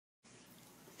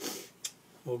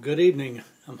Well, good evening.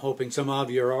 I'm hoping some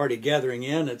of you are already gathering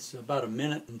in. It's about a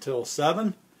minute until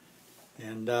 7,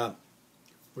 and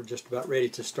we're just about ready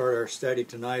to start our study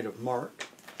tonight of Mark,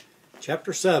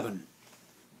 chapter 7.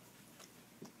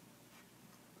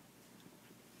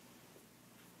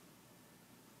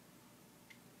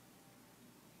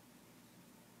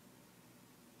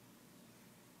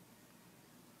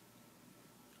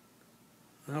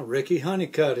 Well, Ricky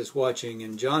Honeycutt is watching,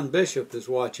 and John Bishop is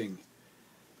watching.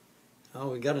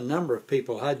 Oh, we got a number of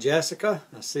people. Hi, Jessica.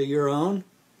 I see you're on.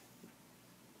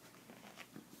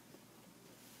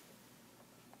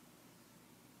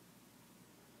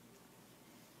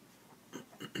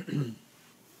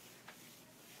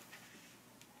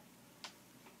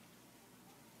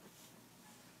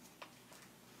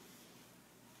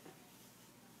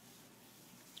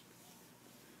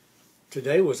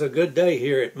 Today was a good day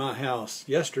here at my house.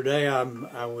 Yesterday I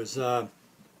was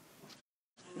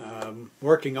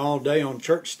working all day on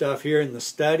church stuff here in the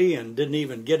study and didn't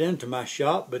even get into my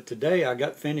shop, but today I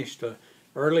got finished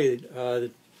early,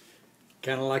 kind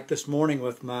of like this morning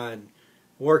with my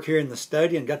work here in the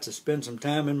study, and got to spend some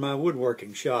time in my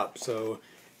woodworking shop. So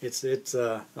it's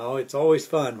always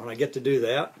fun when I get to do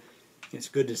that. It's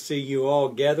good to see you all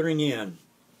gathering in.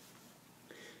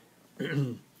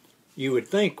 You would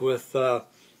think with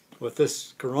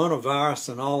this coronavirus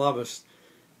and all of us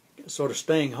sort of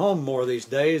staying home more these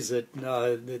days that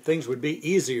things would be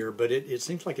easier, but it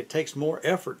seems like it takes more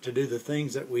effort to do the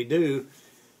things that we do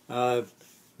than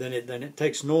it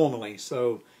takes normally.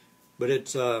 So, but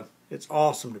it's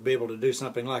awesome to be able to do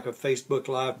something like a Facebook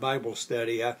Live Bible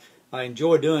study. I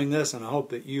enjoy doing this, and I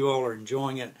hope that you all are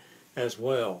enjoying it as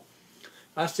well.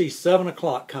 I see 7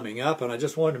 o'clock coming up, and I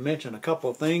just wanted to mention a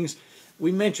couple of things.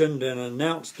 We mentioned and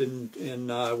announced in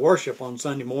worship on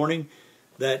Sunday morning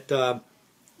that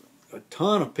a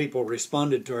ton of people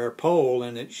responded to our poll,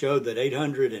 and it showed that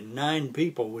 809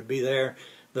 people would be there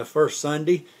the first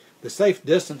Sunday. The safe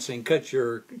distancing cuts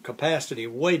your capacity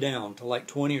way down to like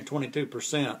 20 or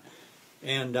 22%.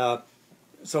 And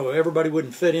so everybody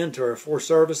wouldn't fit into our 4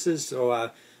 services.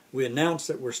 So we announced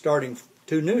that we're starting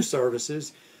 2 new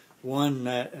services, one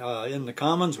in the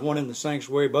Commons, one in the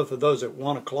Sanctuary, both of those at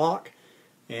 1 o'clock.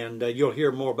 And you'll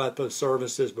hear more about those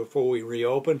services before we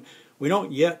reopen. We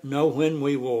don't yet know when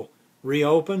we will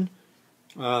reopen.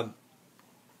 Our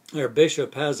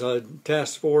bishop has a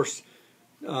task force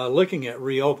looking at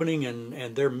reopening,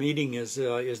 and their meeting is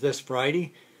this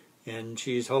Friday, and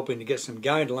she's hoping to get some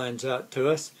guidelines out to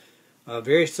us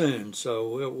very soon.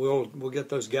 So we'll get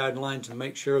those guidelines and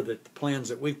make sure that the plans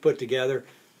that we've put together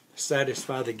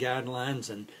satisfy the guidelines,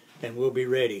 and we'll be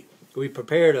ready. We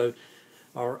prepared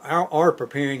are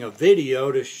preparing a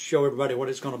video to show everybody what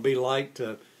it's going to be like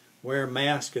to wear a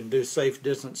mask and do safe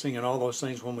distancing and all those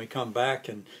things when we come back,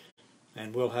 and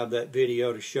we'll have that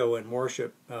video to show in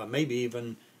worship, maybe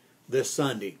even this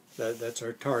Sunday. That's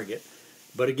our target.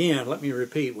 But again, let me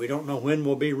repeat, we don't know when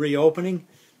we'll be reopening.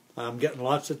 I'm getting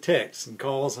lots of texts and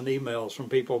calls and emails from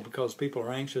people because people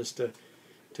are anxious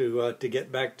to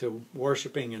get back to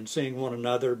worshiping and seeing one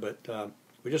another, but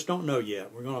we just don't know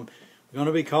yet. We're going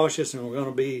to be cautious, and we're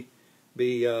going to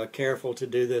be careful to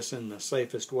do this in the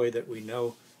safest way that we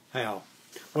know how.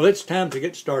 Well, it's time to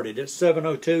get started. It's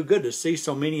 7:02. Good to see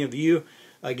so many of you.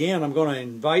 Again, I'm going to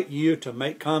invite you to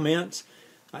make comments,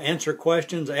 answer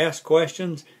questions, ask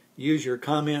questions, use your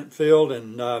comment field,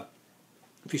 and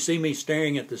if you see me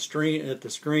staring at the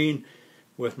screen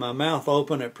with my mouth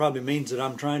open, it probably means that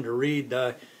I'm trying to read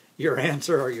your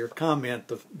answer or your comment.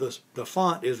 The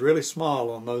font is really small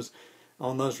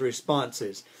on those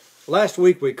responses. Last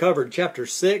week we covered chapter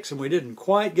 6, and we didn't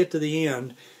quite get to the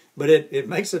end, but it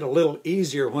makes it a little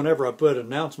easier whenever I put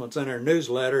announcements in our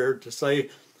newsletter to say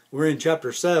we're in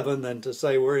chapter 7 than to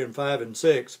say we're in 5 and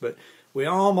 6. But we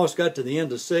almost got to the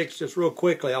end of 6. Just real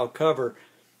quickly, I'll cover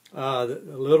a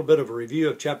little bit of a review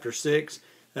of chapter 6,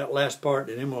 that last part,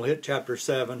 and then we'll hit chapter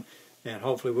 7, and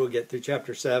hopefully we'll get through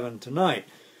chapter 7 tonight.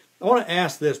 I want to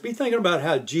ask this. Be thinking about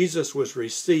how Jesus was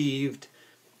received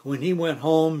when he went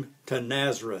home to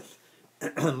Nazareth.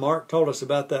 Mark told us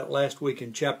about that last week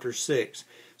in chapter 6.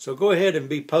 So go ahead and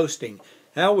be posting.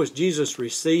 How was Jesus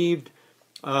received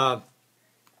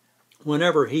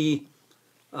whenever he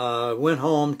went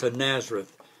home to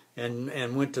Nazareth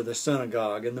and went to the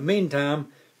synagogue? In the meantime,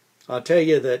 I'll tell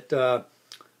you that a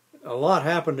lot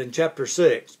happened in chapter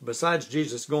 6. Besides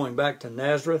Jesus going back to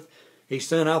Nazareth, he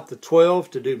sent out the 12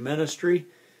 to do ministry.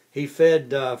 He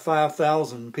fed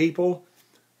 5,000 people.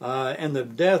 And the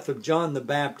death of John the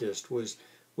Baptist was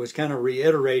kind of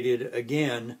reiterated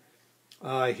again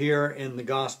here in the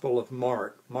Gospel of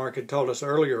Mark. Mark had told us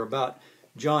earlier about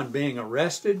John being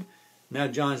arrested Now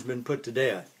John's been put to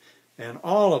death. And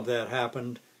all of that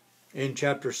happened in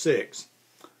chapter 6.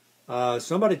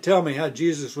 Somebody tell me how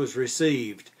Jesus was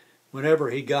received whenever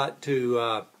he got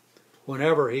to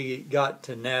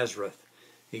Nazareth.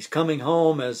 He's coming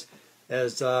home as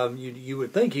you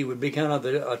would think he would be kind of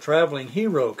a traveling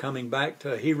hero coming back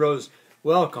to a hero's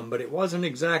welcome, but it wasn't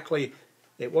exactly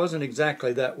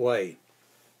that way.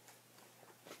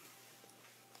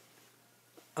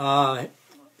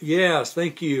 Yes,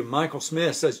 thank you. Michael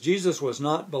Smith says Jesus was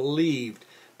not believed.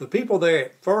 The people there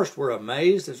at first were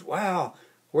amazed as, wow,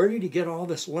 where did he get all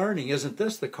this learning? Isn't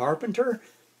this the carpenter?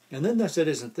 And then they said,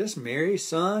 isn't this Mary's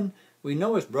son? We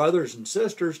know his brothers and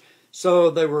sisters.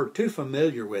 So they were too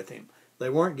familiar with him.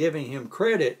 They weren't giving him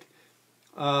credit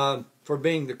for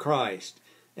being the Christ.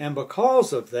 And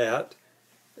because of that,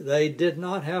 they did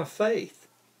not have faith.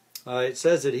 It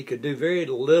says that he could do very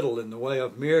little in the way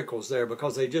of miracles there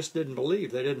because they just didn't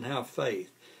believe. They didn't have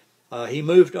faith. He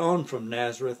moved on from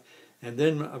Nazareth, and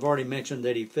then I've already mentioned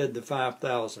that he fed the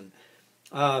 5,000.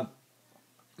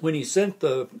 When he sent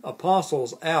the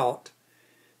apostles out,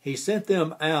 he sent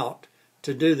them out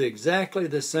to do exactly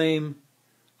the same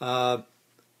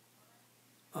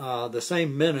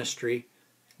ministry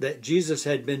that Jesus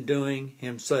had been doing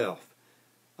himself.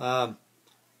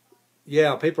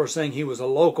 Yeah, people are saying he was a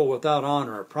local without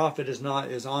honor. A prophet is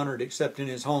honored except in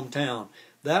his hometown.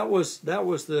 That was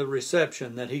the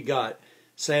reception that he got,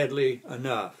 sadly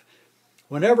enough.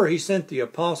 Whenever he sent the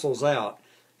apostles out,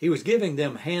 he was giving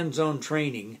them hands-on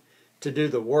training to do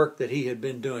the work that he had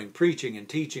been doing, preaching and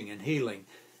teaching and healing.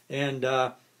 And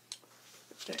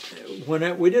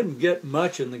we didn't get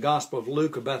much in the Gospel of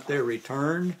Luke about their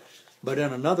return, but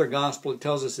in another gospel it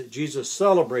tells us that Jesus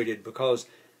celebrated because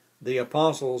the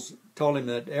apostles told him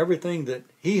that everything that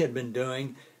he had been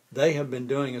doing, they have been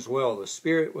doing as well. The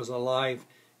Spirit was alive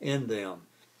in them.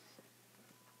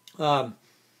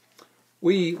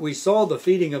 We saw the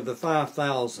feeding of the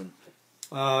 5,000.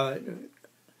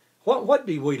 What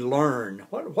do we learn?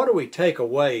 What do we take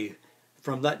away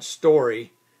from that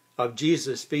story of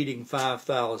Jesus feeding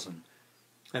 5,000?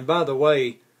 And by the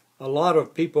way, a lot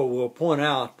of people will point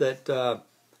out that,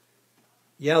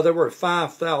 yeah, there were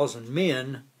 5,000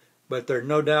 men, but there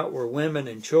no doubt were women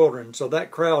and children, so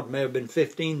that crowd may have been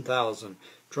 15,000.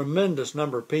 Tremendous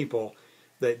number of people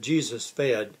that Jesus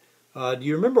fed. Do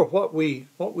you remember what we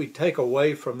take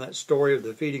away from that story of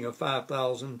the feeding of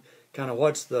 5,000? Kind of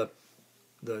what's the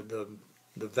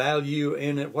value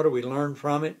in it? What do we learn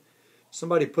from it?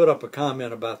 Somebody put up a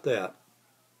comment about that.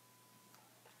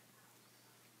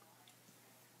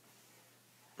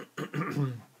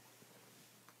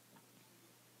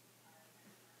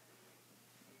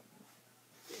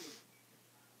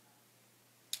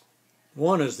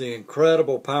 One is the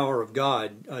incredible power of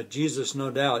God. Jesus,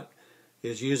 no doubt,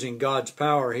 is using God's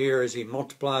power here as he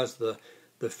multiplies the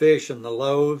fish and the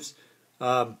loaves.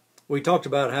 We talked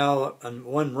about how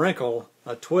one wrinkle,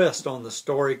 a twist on the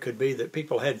story could be that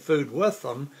people had food with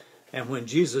them, and when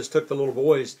Jesus took the little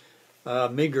boy's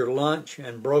meager lunch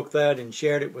and broke that and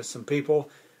shared it with some people,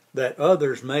 that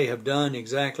others may have done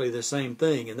exactly the same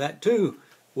thing, and that too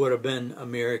would have been a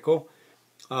miracle.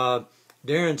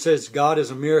 Darren says God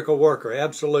is a miracle worker.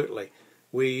 Absolutely.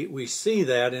 We see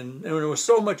that, and there was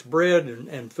so much bread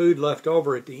and food left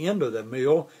over at the end of the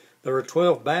meal. There were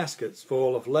 12 baskets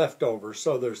full of leftovers.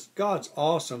 So there's God's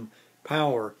awesome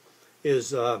power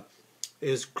is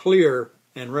clear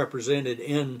and represented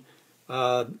in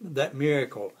that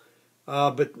miracle.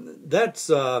 But that's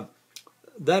the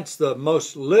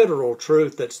most literal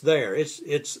truth that's there.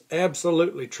 It's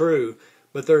absolutely true,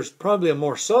 but there's probably a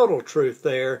more subtle truth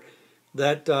there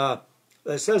that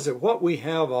says that what we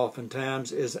have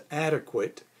oftentimes is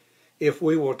adequate if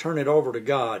we will turn it over to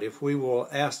God, if we will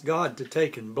ask God to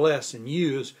take and bless and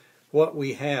use what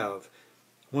we have.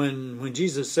 When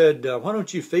Jesus said, why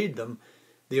don't you feed them,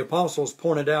 the apostles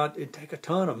pointed out it'd take a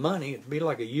ton of money. It'd be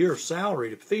like a year's salary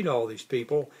to feed all these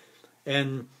people.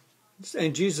 And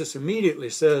Jesus immediately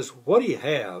says, what do you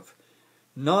have?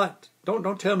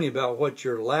 Don't tell me about what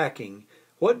you're lacking.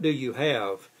 What do you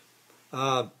have?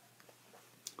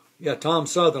 Yeah, Tom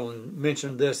Sutherland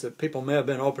mentioned this, that people may have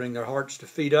been opening their hearts to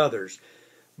feed others.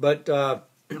 But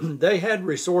they had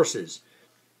resources.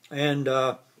 And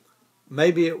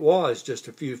maybe it was just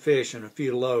a few fish and a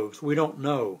few loaves. We don't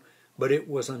know. But it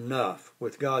was enough.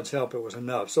 With God's help, it was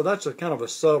enough. So that's a kind of a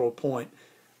subtle point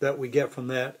that we get from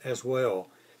that as well.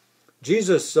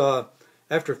 Jesus,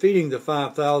 after feeding the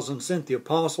 5,000, sent the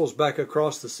apostles back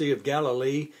across the Sea of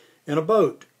Galilee in a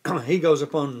boat. He goes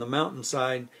up on the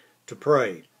mountainside to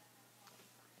pray.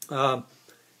 And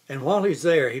while he's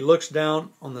there, he looks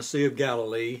down on the Sea of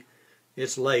Galilee.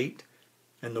 It's late.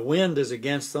 and the wind is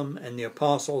against them, and the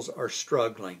apostles are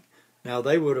struggling. Now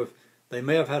they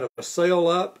may have had a sail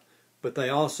up, but they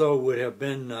also would have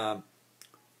been,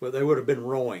 they would have been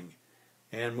rowing.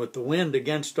 And with the wind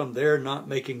against them, they're not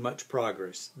making much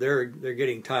progress. They're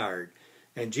getting tired.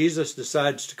 And Jesus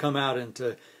decides to come out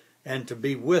and to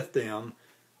be with them,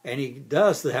 and he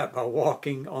does that by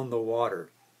walking on the water.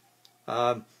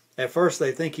 At first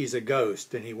they think he's a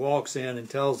ghost, and he walks in and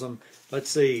tells them, let's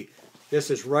see, this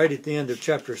is right at the end of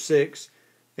chapter 6.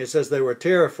 It says they were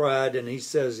terrified, and he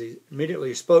says he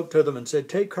immediately spoke to them and said,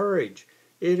 take courage,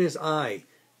 it is I,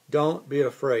 don't be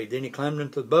afraid. Then he climbed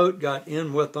into the boat, got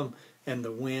in with them, and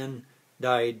the wind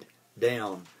died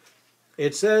down.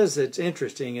 It says, it's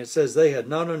interesting, it says they had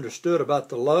not understood about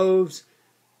the loaves,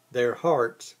 their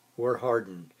hearts were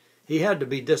hardened. He had to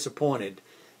be disappointed.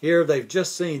 Here they've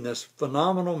just seen this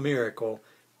phenomenal miracle,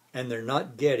 and they're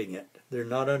not getting it. They're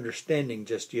not understanding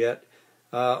just yet.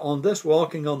 On this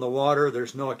walking on the water,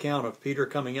 there's no account of Peter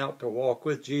coming out to walk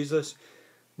with Jesus,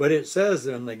 but it says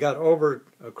when they got over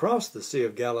across the Sea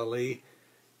of Galilee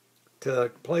to a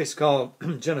place called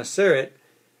Gennesaret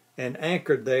and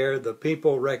anchored there, the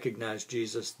people recognized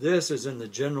Jesus. This is in the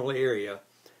general area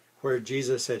where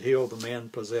Jesus had healed the man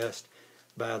possessed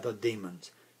by the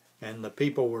demons. And the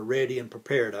people were ready and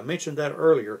prepared. I mentioned that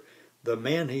earlier. The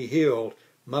man he healed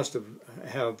must have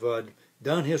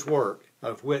done his work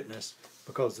of witness,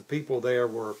 because the people there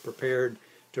were prepared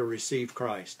to receive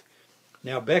Christ.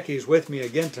 Now Becky's with me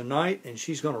again tonight, and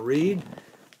she's going to read.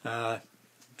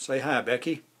 Say hi,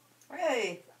 Becky.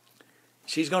 Hey.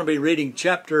 She's going to be reading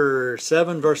chapter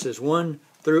 7, verses 1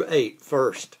 through 8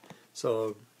 first.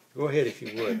 So go ahead if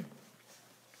you would.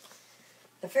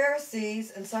 The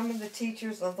Pharisees and some of the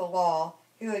teachers of the law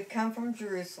who had come from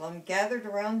Jerusalem gathered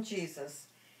around Jesus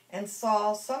and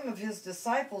saw some of his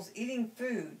disciples eating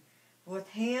food with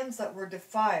hands that were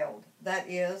defiled, that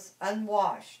is,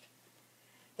 unwashed.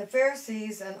 The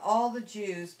Pharisees and all the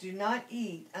Jews do not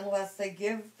eat unless they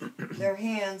give their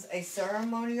hands a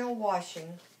ceremonial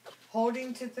washing,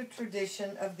 holding to the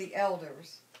tradition of the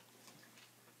elders.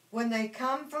 When they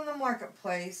come from the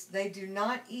marketplace, they do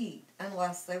not eat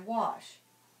unless they wash.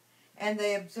 And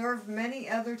they observe many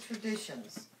other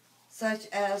traditions, such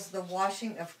as the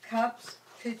washing of cups,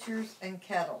 pitchers, and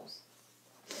kettles.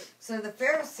 So the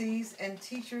Pharisees and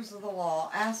teachers of the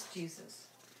law asked Jesus,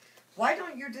 why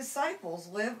don't your disciples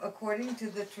live according to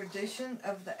the tradition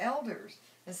of the elders,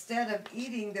 instead of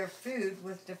eating their food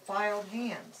with defiled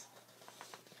hands?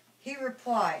 He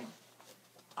replied,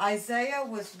 Isaiah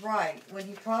was right when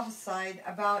he prophesied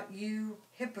about you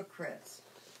hypocrites,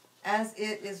 as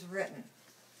it is written,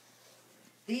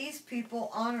 these people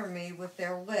honor me with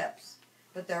their lips,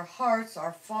 but their hearts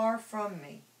are far from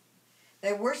me.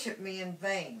 They worship me in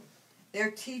vain.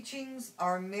 Their teachings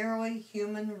are merely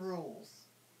human rules.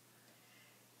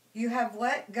 You have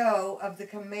let go of the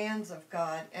commands of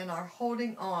God and are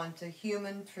holding on to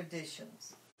human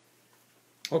traditions.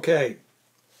 Okay,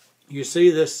 you see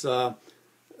this kind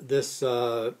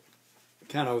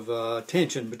of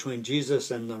tension between Jesus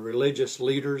and the religious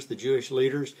leaders, the Jewish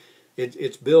leaders.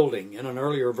 It's building. In an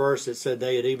earlier verse, it said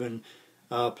they had even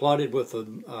plotted with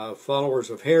the followers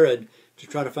of Herod to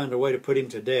try to find a way to put him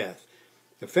to death.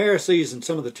 The Pharisees and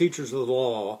some of the teachers of the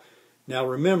law. Now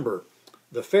remember,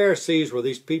 the Pharisees were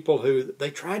these people who,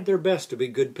 they tried their best to be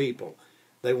good people.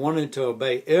 They wanted to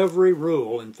obey every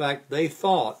rule. In fact, they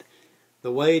thought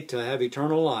the way to have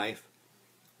eternal life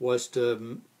was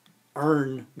to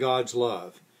earn God's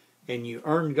love. And you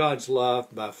earn God's love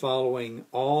by following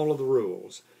all of the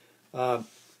rules.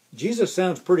 Jesus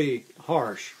sounds pretty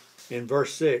harsh in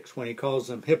verse 6 when he calls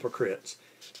them hypocrites.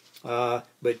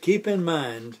 But keep in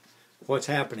mind what's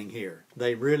happening here.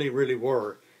 They really, really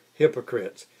were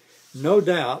hypocrites. No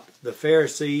doubt the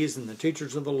Pharisees and the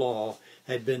teachers of the law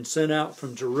had been sent out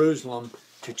from Jerusalem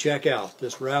to check out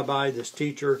this rabbi, this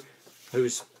teacher,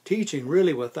 who's teaching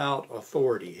really without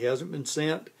authority. He hasn't been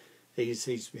sent. He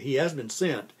has been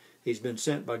sent. He's been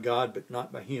sent by God, but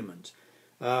not by humans.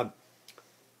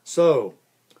 So,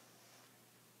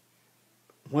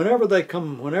 whenever they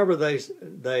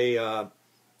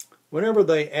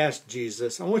ask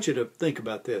Jesus, I want you to think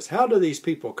about this. How do these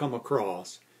people come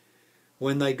across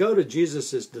when they go to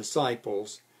Jesus'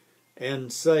 disciples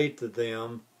and say to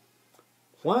them,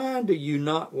 why do you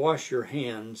not wash your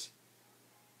hands?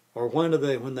 Or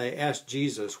when they ask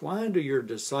Jesus, why do your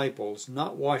disciples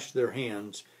not wash their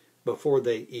hands before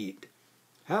they eat?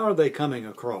 How are they coming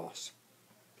across?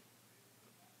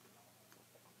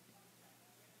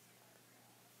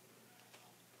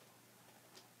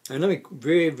 And let me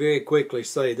very, very quickly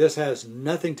say, this has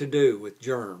nothing to do with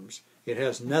germs. It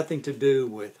has nothing to do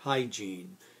with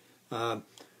hygiene.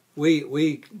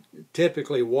 We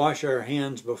typically wash our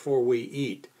hands before we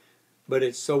eat, but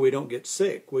it's so we don't get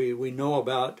sick. We know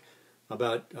about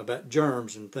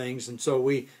germs and things, and so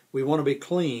we want to be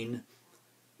clean.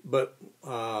 But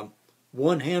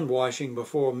one hand washing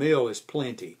before a meal is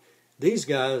plenty. These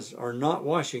guys are not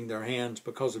washing their hands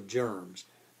because of germs.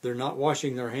 They're not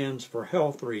washing their hands for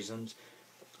health reasons.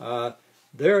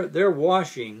 They're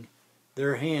washing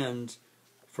their hands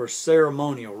for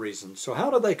ceremonial reasons. So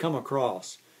how do they come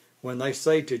across when they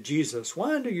say to Jesus,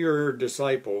 "Why do your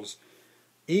disciples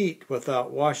eat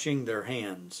without washing their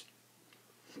hands?"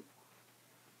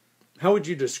 How would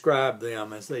you describe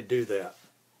them as they do that?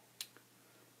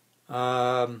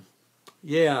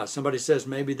 Yeah, somebody says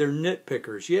maybe they're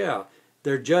nitpickers. Yeah,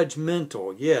 they're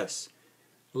judgmental. Yes,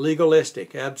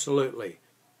 legalistic. Absolutely.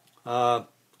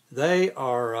 They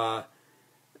are.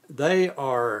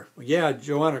 Yeah,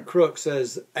 Joanna Crook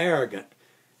says arrogant.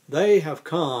 They have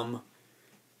come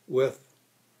with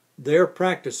their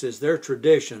practices, their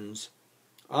traditions.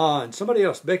 And somebody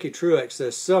else, Becky Truex,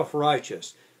 says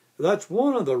self-righteous. That's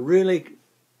one of the really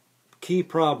key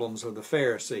problems of the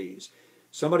Pharisees.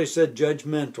 Somebody said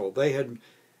judgmental.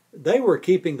 They were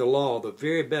keeping the law the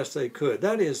very best they could.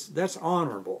 That's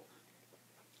honorable.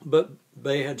 But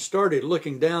they had started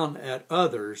looking down at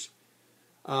others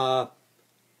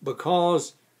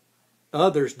because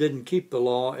others didn't keep the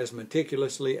law as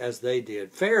meticulously as they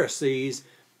did. Pharisees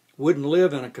wouldn't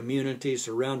live in a community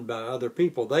surrounded by other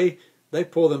people. They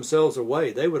pull themselves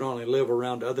away. They would only live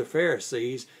around other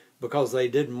Pharisees because they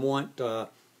didn't want to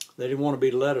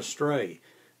be led astray.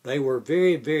 They were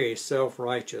very, very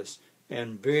self-righteous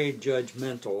and very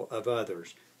judgmental of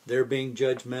others. They're being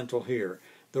judgmental here.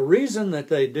 The reason that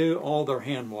they do all their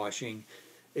hand washing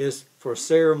is for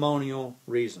ceremonial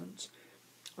reasons.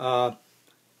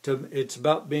 It's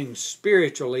about being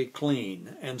spiritually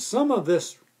clean. And some of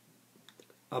this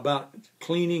about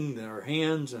cleaning their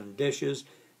hands and dishes,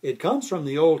 it comes from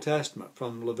the Old Testament,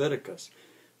 from Leviticus.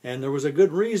 And there was a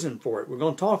good reason for it. We're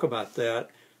going to talk about that,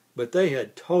 but they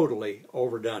had totally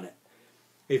overdone it.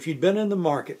 If you'd been in the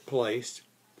marketplace,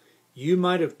 you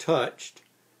might have touched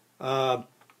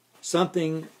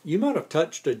something, you might have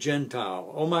touched a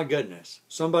Gentile. Oh my goodness.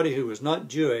 Somebody who was not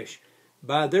Jewish,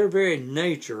 by their very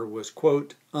nature, was,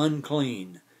 quote,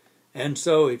 unclean. And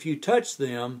so if you touched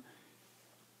them,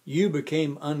 you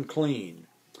became unclean.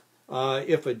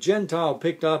 If a Gentile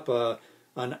picked up a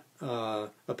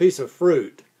piece of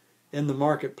fruit in the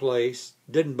marketplace,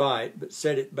 didn't buy it, but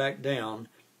set it back down,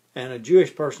 and a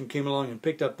Jewish person came along and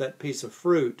picked up that piece of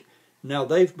fruit, now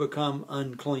they've become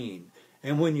unclean.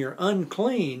 And when you're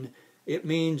unclean, it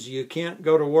means you can't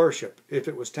go to worship. If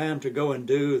it was time to go and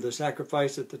do the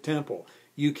sacrifice at the temple,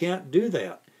 you can't do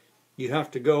that. You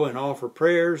have to go and offer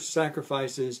prayers,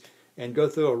 sacrifices, and go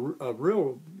through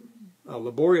a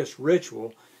laborious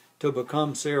ritual to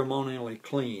become ceremonially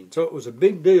clean. So it was a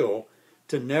big deal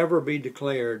to never be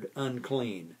declared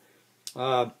unclean.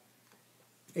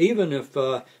 Even if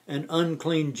an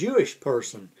unclean Jewish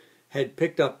person had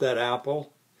picked up that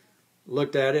apple,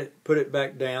 looked at it, put it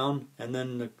back down, and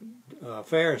then the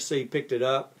Pharisee picked it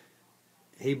up,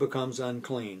 he becomes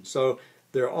unclean. So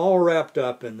they're all wrapped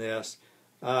up in this.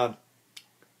 The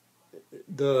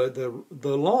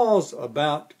laws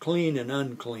about clean and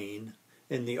unclean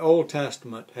in the Old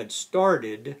Testament had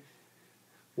started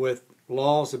with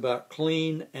laws about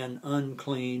clean and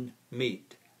unclean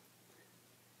meat.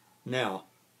 Now,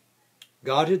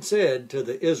 God had said to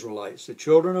the Israelites, the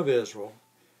children of Israel,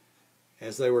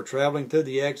 as they were traveling through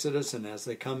the Exodus and as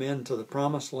they come into the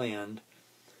Promised Land,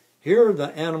 here are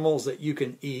the animals that you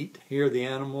can eat, here are the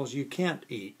animals you can't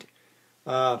eat.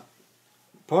 Part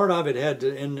of it had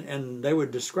to, and they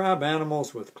would describe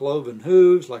animals with cloven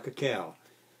hooves like a cow.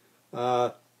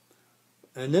 And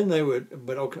then they would,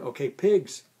 but okay,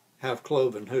 pigs have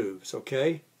cloven hooves,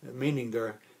 okay? Meaning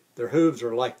their hooves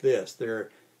are like this.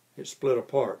 It's split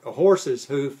apart. A horse's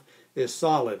hoof is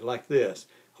solid like this.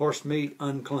 Horse meat,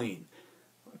 unclean.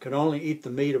 Could only eat the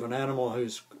meat of an animal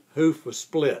whose hoof was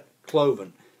split,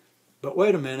 cloven. But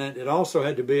wait a minute, it also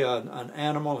had to be an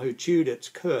animal who chewed its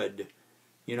cud.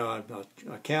 You know,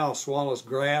 a cow swallows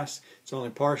grass. It's only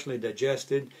partially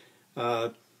digested.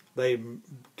 They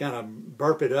kind of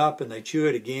burp it up and they chew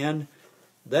it again.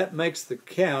 That makes the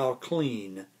cow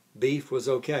clean. Beef was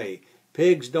okay.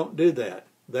 Pigs don't do that.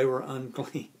 They were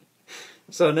unclean.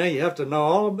 So now you have to know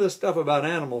all of this stuff about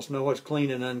animals, know what's clean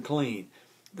and unclean.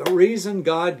 The reason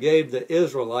God gave the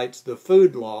Israelites the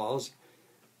food laws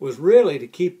was really to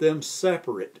keep them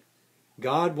separate.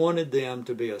 God wanted them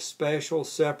to be a special,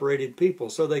 separated people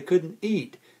so they couldn't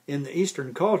eat. In the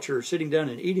Eastern culture, sitting down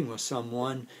and eating with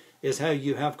someone is how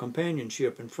you have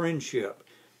companionship and friendship.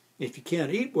 If you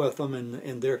can't eat with them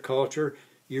in their culture,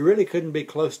 you really couldn't be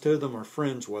close to them or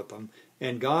friends with them.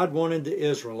 And God wanted the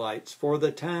Israelites, for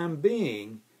the time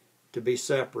being, to be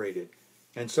separated.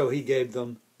 And so he gave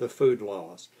them the food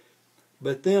laws.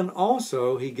 But then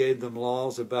also he gave them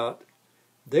laws about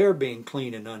their being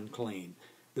clean and unclean.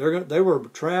 They were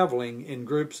traveling in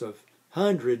groups of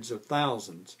hundreds of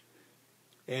thousands.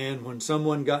 And when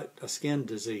someone got a skin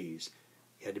disease,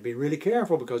 you had to be really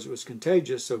careful because it was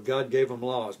contagious, so God gave them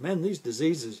laws. Man, these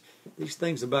diseases, these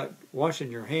things about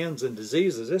washing your hands and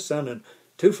diseases, it's sounding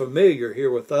too familiar here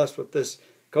with us with this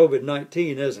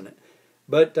COVID-19, isn't it?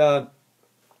 But the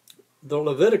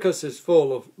Leviticus is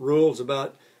full of rules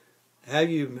about how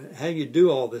you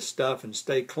do all this stuff and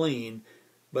stay clean.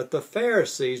 But the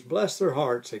Pharisees, bless their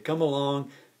hearts, had come along,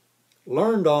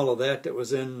 learned all of that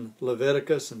was in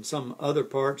Leviticus and some other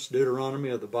parts, Deuteronomy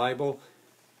of the Bible,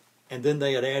 and then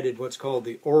they had added what's called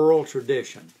the oral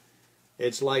tradition.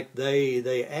 It's like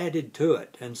they added to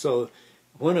it. And so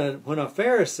when a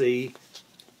Pharisee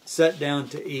sat down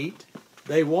to eat,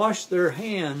 they washed their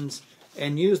hands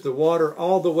and used the water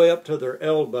all the way up to their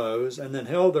elbows and then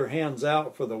held their hands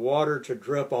out for the water to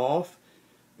drip off,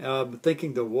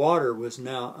 thinking the water was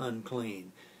now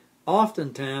unclean.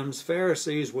 Oftentimes,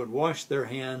 Pharisees would wash their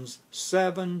hands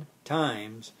 7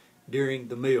 times during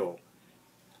the meal.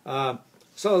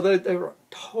 So they were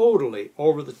totally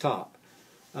over the top.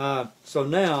 So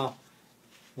now,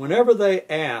 whenever they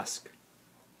ask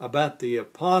about the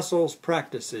apostles'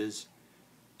 practices,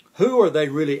 who are they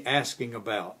really asking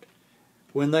about?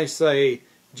 When they say,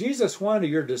 Jesus, why do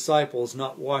your disciples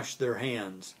not wash their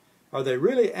hands? Are they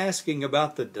really asking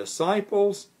about the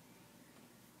disciples?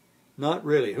 Not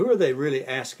really. Who are they really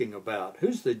asking about?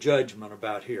 Who's the judgment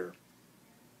about here?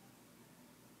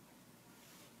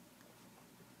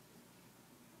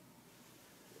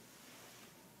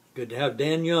 Good to have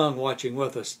Dan Young watching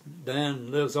with us.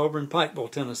 Dan lives over in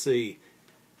Pikeville, Tennessee.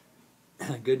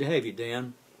 Good to have you,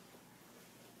 Dan.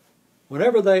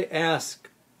 Whenever they ask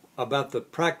about the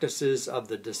practices of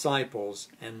the disciples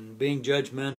and being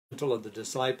judgmental of the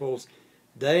disciples,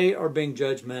 they are being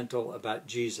judgmental about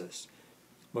Jesus.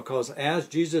 Because as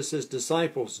Jesus'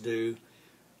 disciples do,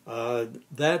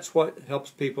 that's what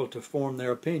helps people to form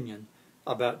their opinion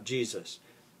about Jesus.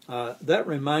 That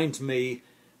reminds me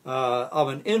of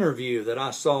an interview that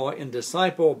I saw in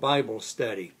Disciple Bible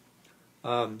Study.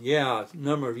 A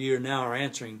number of you now are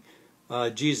answering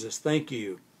Jesus, thank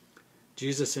you.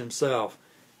 Jesus himself.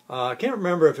 I can't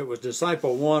remember if it was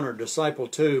Disciple 1 or Disciple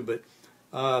 2, but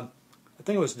I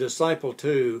think it was Disciple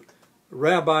 2.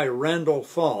 Rabbi Randall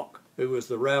Falk, who was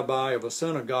the rabbi of a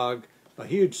synagogue, a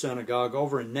huge synagogue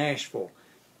over in Nashville,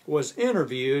 was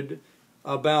interviewed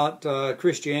about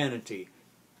Christianity.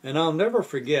 And I'll never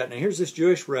forget, now here's this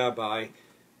Jewish rabbi,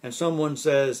 and someone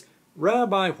says,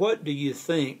 Rabbi, what do you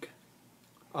think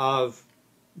of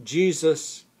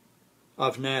Jesus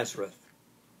of Nazareth,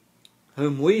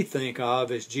 whom we think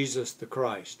of as Jesus the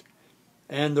Christ?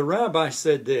 And the rabbi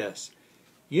said this,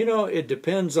 you know, it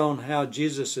depends on how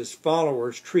Jesus'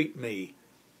 followers treat me.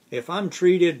 If I'm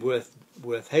treated with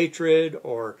hatred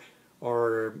or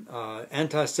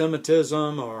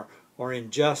anti-Semitism or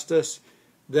injustice,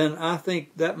 then I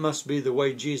think that must be the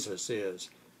way Jesus is.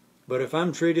 But if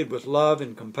I'm treated with love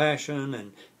and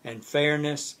compassion and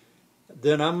fairness,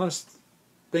 then I must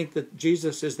think that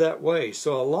Jesus is that way.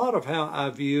 So a lot of how I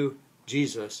view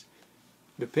Jesus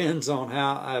depends on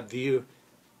how I view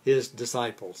his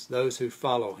disciples, those who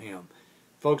follow him.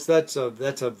 Folks, that's a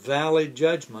valid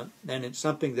judgment, and it's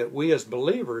something that we as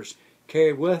believers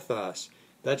carry with us.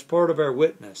 That's part of our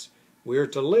witness. We are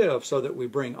to live so that we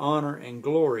bring honor and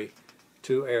glory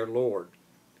to our Lord.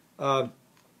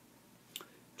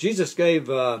 Jesus gave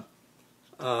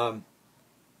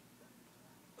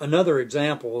another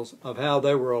examples of how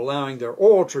they were allowing their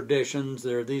oral traditions,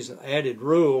 these added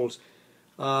rules,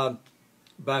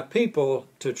 by people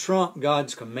to trump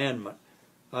God's commandment.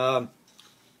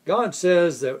 God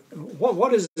says that,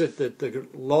 what is it that the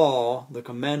law, the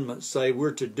commandments say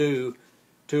we're to do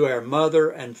to our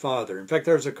mother and father? In fact,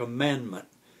 there's a commandment,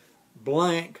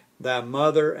 blank thy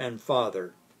mother and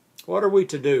father. What are we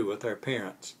to do with our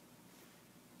parents?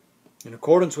 In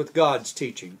accordance with God's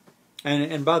teaching.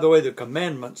 And by the way, the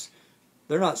commandments,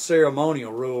 they're not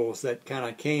ceremonial rules that kind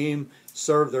of came,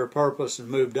 served their purpose, and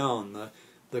moved on.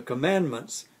 The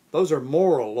commandments, those are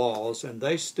moral laws, and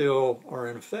they still are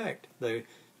in effect.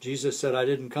 Jesus said, I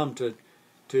didn't come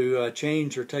to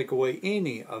change or take away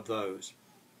any of those.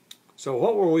 So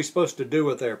what were we supposed to do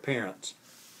with our parents?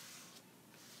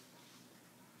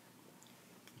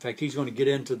 In fact, he's going to get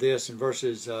into this in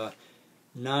verses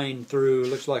 9 through,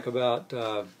 looks like about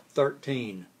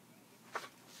 13.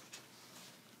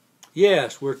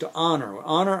 Yes, we're to honor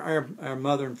our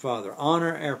mother and father,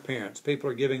 honor our parents. People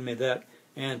are giving me that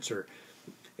answer.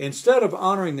 Instead of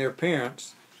honoring their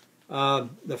parents,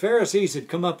 the Pharisees had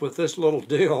come up with this little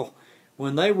deal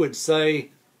when they would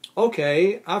say,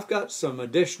 okay, I've got some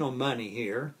additional money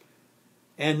here,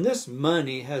 and this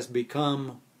money has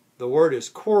become, the word is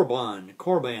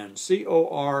korban,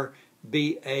 C-O-R-B-A-N,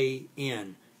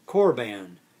 korban.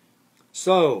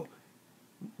 So,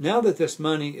 now that this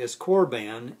money is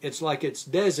korban, it's like it's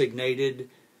designated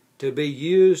to be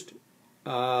used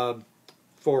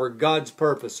for God's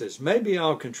purposes. Maybe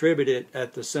I'll contribute it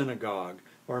at the synagogue,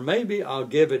 or maybe I'll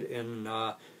give it in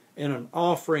an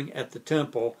offering at the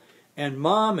temple. And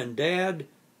Mom and Dad,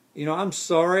 you know, I'm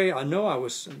sorry. I know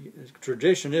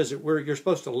tradition is that you're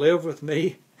supposed to live with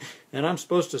me, and I'm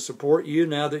supposed to support you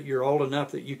now that you're old enough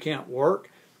that you can't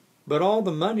work. But all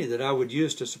the money that I would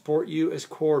use to support you is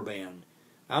korban.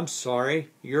 I'm sorry,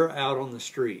 you're out on the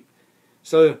street.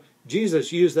 So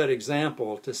Jesus used that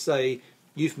example to say,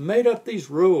 you've made up these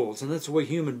rules, and that's the way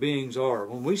human beings are.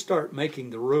 When we start making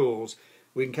the rules,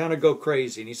 we can kind of go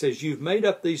crazy. And he says, you've made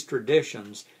up these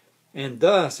traditions, and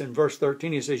thus, in verse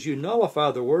 13, he says, you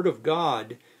nullify the word of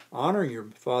God, honoring your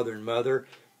father and mother,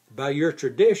 by your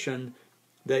tradition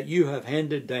that you have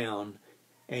handed down,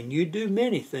 and you do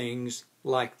many things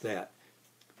like that.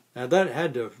 Now that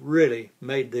had to have really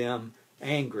made them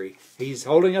angry. He's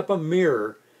holding up a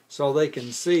mirror so they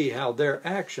can see how their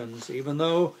actions, even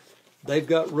though they've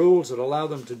got rules that allow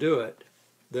them to do it,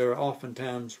 they're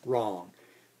oftentimes wrong.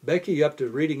 Becky, you up to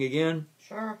reading again?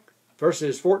 Sure.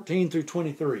 Verses 14 through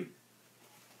 23.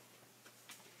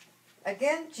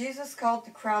 Again, Jesus called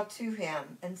the crowd to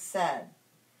him and said,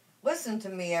 listen to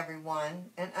me, everyone,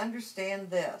 and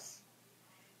understand this.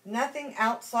 Nothing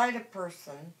outside a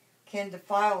person can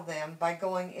defile them by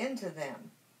going into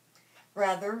them.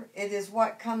 Rather, it is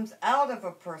what comes out of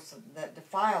a person that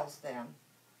defiles them.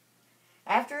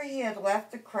 After he had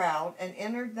left the crowd and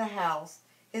entered the house,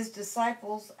 his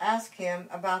disciples asked him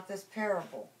about this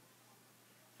parable.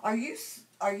 Are you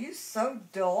so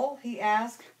dull? He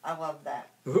asked. I love that.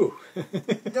 Ooh.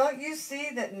 Don't you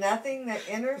see that nothing that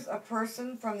enters a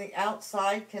person from the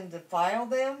outside can defile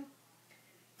them?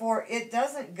 For it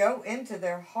doesn't go into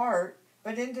their heart,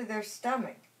 but into their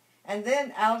stomach, and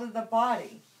then out of the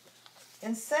body.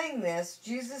 In saying this,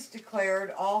 Jesus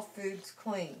declared all foods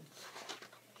clean.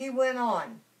 He went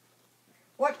on,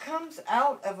 what comes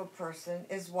out of a person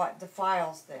is what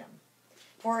defiles them.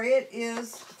 For it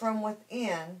is from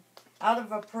within, out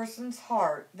of a person's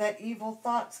heart, that evil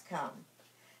thoughts come.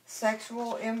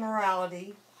 Sexual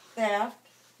immorality, theft,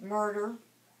 murder,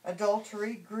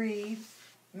 adultery, greed,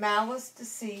 malice,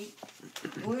 deceit,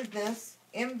 lewdness,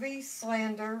 envy,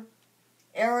 slander,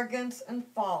 arrogance, and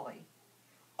folly.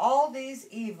 All these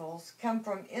evils come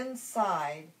from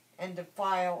inside and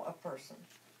defile a person.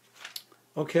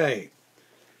 Okay.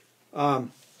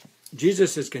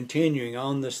 Jesus is continuing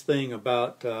on this thing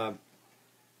about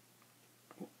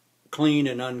clean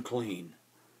and unclean.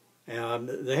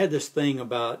 They had this thing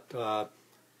about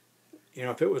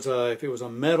if it was a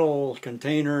metal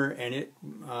container and it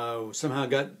somehow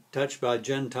got touched by a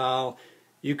Gentile,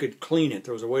 you could clean it.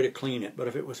 There was a way to clean it. But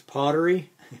if it was pottery,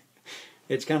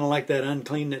 it's kind of like that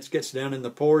uncleanness gets down in the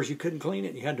pores. You couldn't clean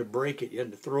it. You had to break it. You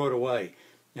had to throw it away.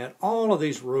 And all of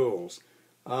these rules.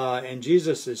 And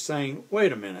Jesus is saying,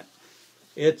 wait a minute.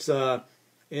 It's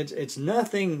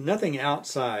nothing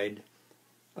outside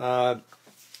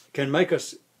can make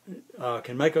us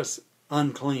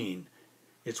unclean.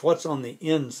 It's what's on the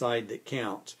inside that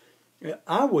counts.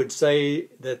 I would say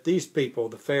that these people,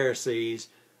 the Pharisees,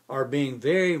 are being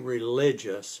very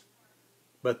religious,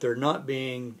 but they're not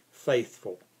being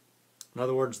faithful. In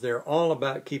other words, they're all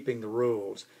about keeping the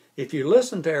rules. If you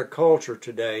listen to our culture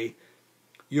today,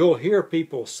 you'll hear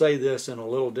people say this in a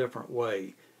little different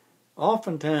way.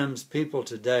 Oftentimes, people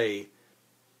today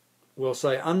will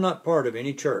say, I'm not part of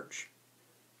any church.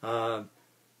 I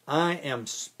am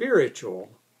spiritual,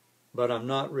 but I'm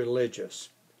not religious.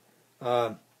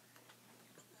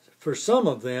 For some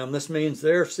of them, this means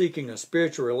they're seeking a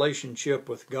spiritual relationship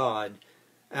with God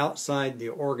outside the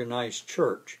organized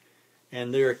church.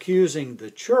 And they're accusing the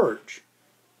church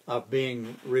of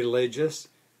being religious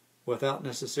without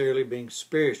necessarily being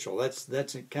spiritual.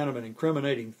 That's kind of an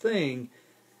incriminating thing.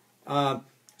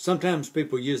 Sometimes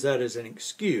people use that as an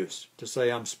excuse to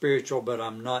say I'm spiritual but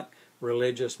I'm not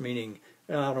religious, meaning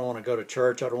I don't want to go to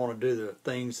church, I don't want to do the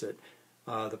things that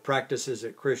the practices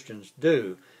that Christians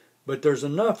do. But there's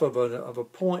enough of a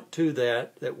point to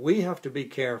that we have to be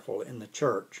careful in the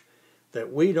church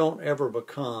that we don't ever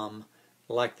become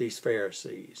like these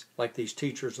Pharisees, like these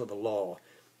teachers of the law,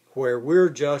 where we're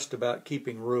just about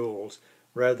keeping rules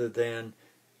rather than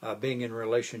being in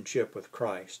relationship with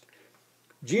Christ.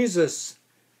 Jesus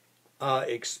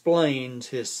explains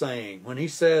his saying. When he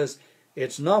says,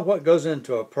 it's not what goes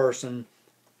into a person,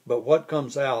 but what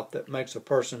comes out that makes a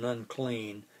person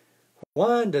unclean,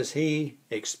 why does he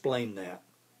explain that?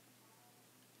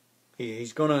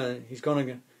 He's going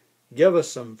to give us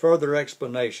some further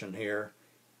explanation here.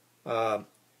 But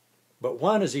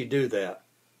why does he do that?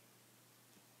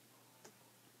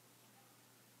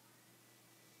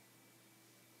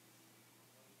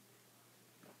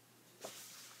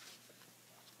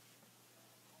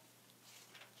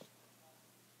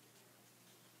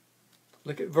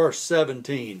 Look at verse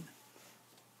 17.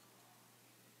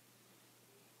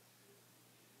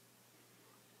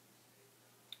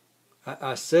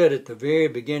 I said at the very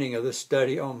beginning of this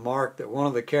study on Mark that one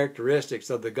of the characteristics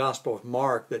of the Gospel of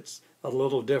Mark that's a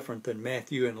little different than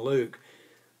Matthew and Luke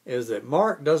is that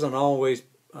Mark doesn't always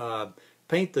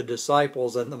paint the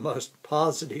disciples in the most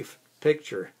positive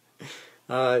picture.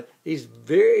 He's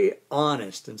very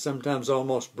honest and sometimes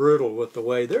almost brutal with the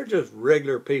way they're just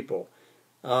regular people.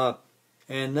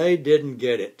 And they didn't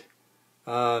get it.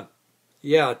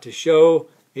 To show,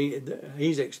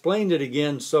 he's explained it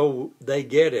again so they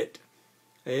get it.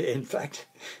 In fact,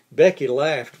 Becky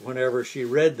laughed whenever she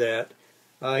read that.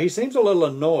 He seems a little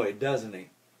annoyed, doesn't he?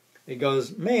 He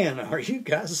goes, man, are you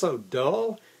guys so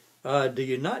dull? Do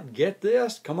you not get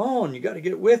this? Come on, you got to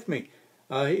get with me.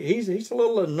 He's a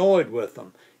little annoyed with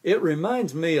them. It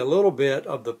reminds me a little bit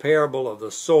of the parable of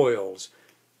the soils,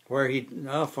 where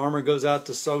a farmer goes out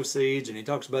to sow seeds, and he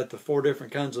talks about the 4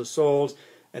 different kinds of soils,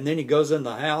 and then he goes in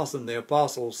the house, and the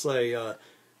apostles say,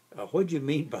 what do you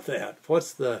mean by that?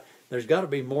 There's got to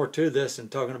be more to this than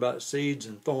talking about seeds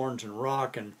and thorns and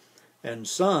rock and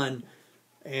sun.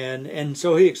 And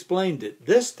so he explained it.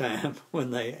 This time,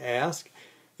 when they ask,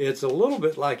 it's a little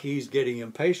bit like he's getting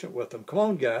impatient with them. Come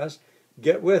on, guys,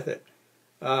 get with it.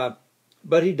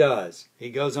 But he does. He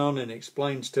goes on and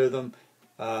explains to them,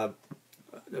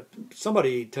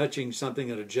 somebody touching something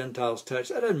that a Gentile's touch,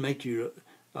 that doesn't make you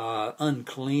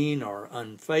unclean or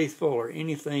unfaithful or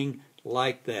anything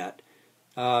like that.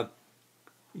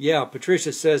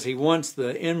 Patricia says he wants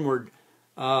the inward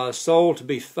soul to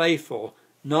be faithful,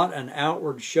 not an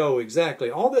outward show.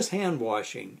 Exactly. All this hand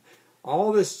washing,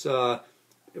 all this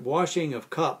washing of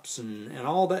cups and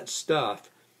all that stuff,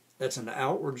 that's an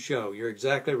outward show. You're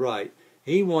exactly right.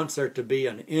 He wants there to be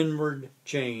an inward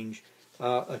change,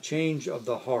 a change of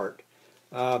the heart.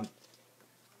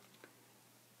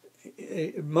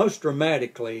 Most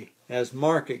dramatically, as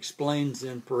Mark explains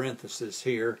in parenthesis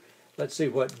here, let's see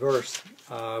what verse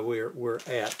we're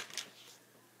at.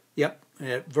 Yep,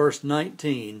 at verse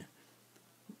 19.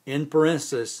 In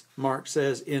parenthesis, Mark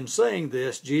says, in saying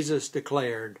this, Jesus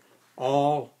declared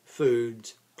all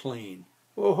foods clean.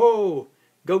 Whoa,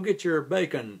 go get your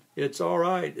bacon. It's all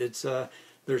right.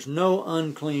 There's no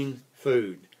unclean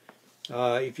food.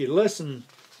 If you listen,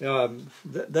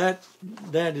 that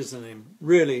is a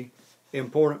really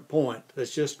important point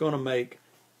that's just going to make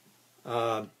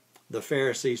the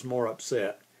Pharisees more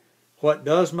upset. What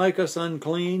does make us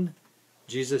unclean?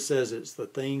 Jesus says it's the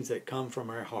things that come from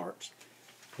our hearts.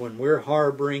 When we're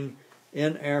harboring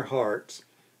in our hearts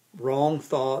wrong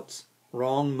thoughts,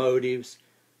 wrong motives,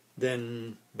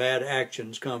 then bad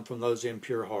actions come from those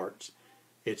impure hearts.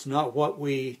 It's not what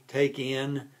we take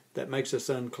in that makes us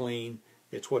unclean.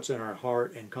 It's what's in our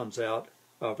heart and comes out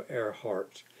of our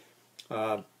hearts.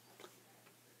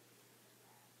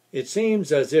 It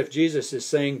seems as if Jesus is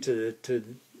saying to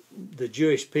the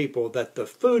Jewish people that the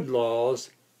food laws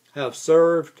have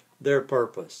served their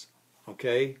purpose.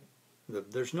 Okay?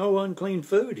 There's no unclean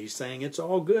food. He's saying it's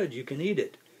all good. You can eat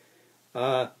it.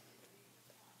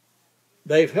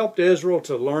 They've helped Israel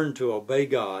to learn to obey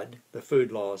God. The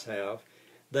food laws have.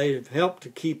 They've helped to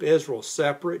keep Israel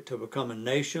separate, to become a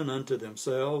nation unto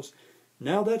themselves.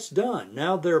 Now that's done.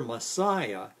 Now their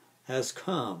Messiah has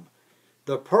come.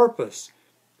 The purpose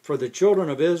for the children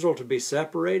of Israel to be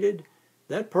separated,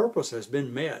 that purpose has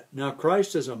been met. Now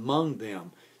Christ is among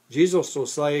them. Jesus will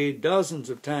say dozens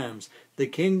of times, the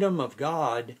kingdom of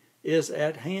God is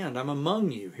at hand. I'm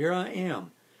among you. Here I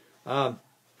am.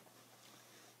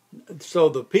 So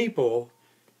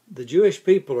the Jewish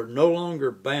people are no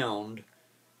longer bound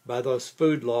by those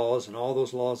food laws and all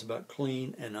those laws about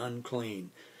clean and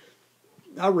unclean.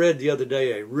 I read the other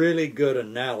day a really good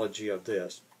analogy of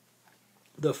this.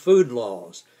 The food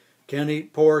laws. Can't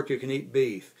eat pork, you can eat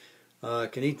beef.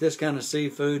 Can eat this kind of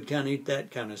seafood, can't eat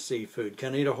that kind of seafood.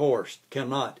 Can eat a horse,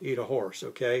 cannot eat a horse,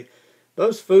 okay?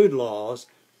 Those food laws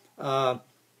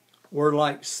were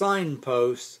like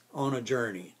signposts on a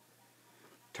journey.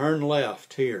 Turn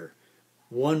left here.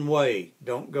 One way,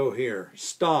 don't go here.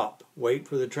 Stop, wait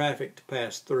for the traffic to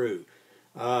pass through.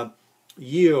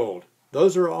 Yield,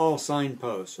 those are all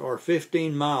signposts. Or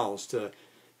 15 miles to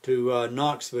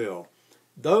Knoxville.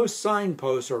 Those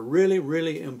signposts are really,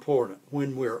 really important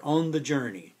when we're on the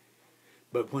journey.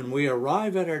 But when we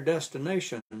arrive at our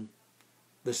destination,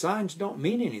 the signs don't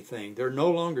mean anything. They're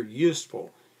no longer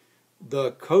useful.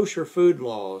 The kosher food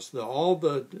laws, all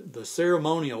the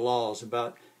ceremonial laws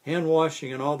about hand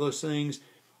washing and all those things,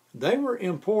 they were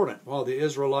important while the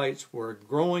Israelites were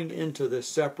growing into this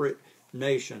separate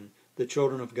nation, the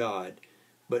children of God.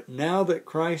 But now that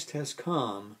Christ has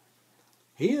come,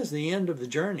 He is the end of the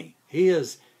journey.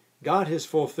 God has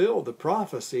fulfilled the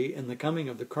prophecy in the coming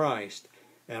of the Christ,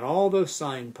 and all those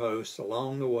signposts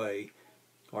along the way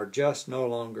are just no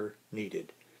longer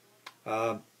needed.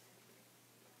 The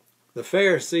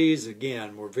Pharisees,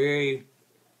 again, were very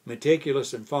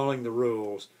meticulous in following the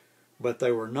rules, but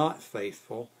they were not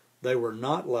faithful, they were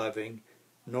not loving,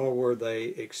 nor were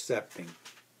they accepting.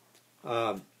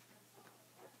 I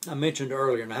mentioned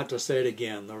earlier, and I have to say it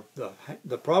again,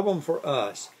 the problem for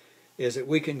us is that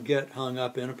we can get hung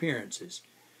up in appearances.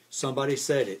 Somebody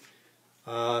said it.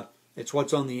 It's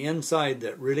what's on the inside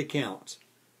that really counts.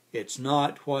 It's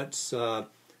not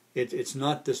it's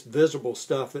not this visible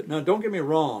stuff. Now, don't get me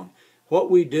wrong. What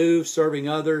we do, serving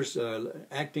others,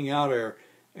 acting out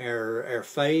our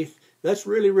faith, that's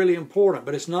really, really important.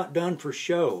 But it's not done for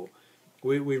show.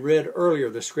 We read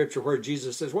earlier the scripture where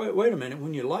Jesus says, wait a minute,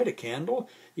 when you light a candle,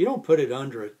 you don't put it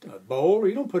under a bowl, or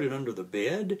you don't put it under the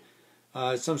bed.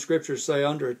 Some scriptures say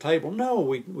under a table. No,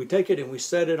 we take it and we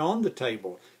set it on the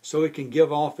table so it can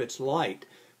give off its light.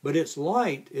 But its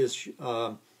light is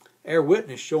our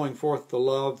witness showing forth the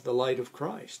love, the light of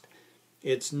Christ.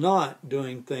 It's not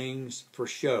doing things for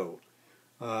show.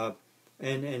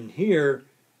 And here,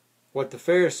 what the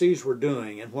Pharisees were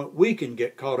doing and what we can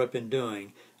get caught up in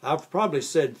doing, I've probably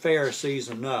said Pharisees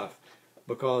enough,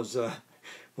 because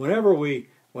whenever we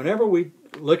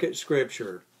look at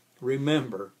Scripture,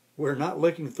 remember, we're not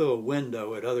looking through a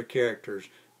window at other characters.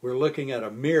 We're looking at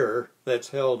a mirror that's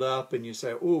held up, and you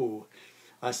say, ooh,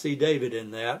 I see David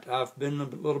in that. I've been a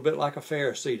little bit like a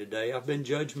Pharisee today. I've been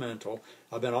judgmental.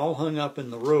 I've been all hung up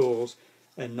in the rules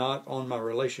and not on my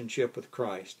relationship with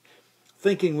Christ.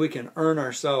 Thinking we can earn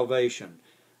our salvation.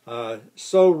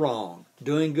 So wrong.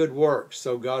 Doing good works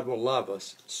so God will love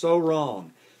us. So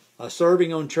wrong.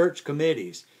 Serving on church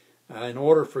committees in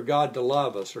order for God to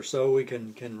love us, or so we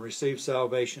can receive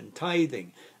salvation.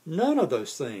 Tithing. None of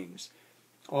those things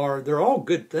they're all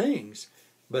good things,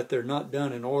 but they're not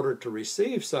done in order to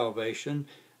receive salvation.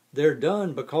 They're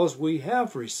done because we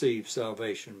have received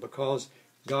salvation, because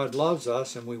God loves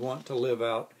us and we want to live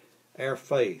out our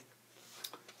faith.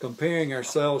 Comparing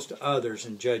ourselves to others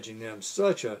and judging them,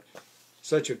 such a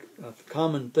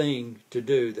common thing to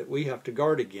do that we have to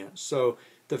guard against. So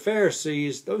the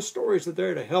Pharisees, those stories are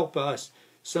there to help us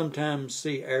sometimes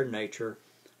see our nature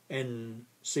and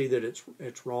see that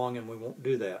it's wrong, and we won't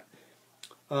do that.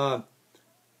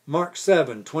 Mark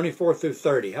 7:24 through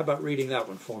 30. How about reading that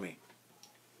one for me?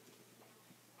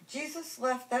 Jesus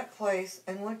left that place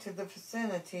and went to the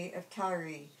vicinity of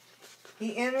Tyre.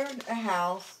 He entered a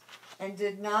house and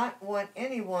did not want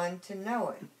anyone to know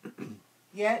it.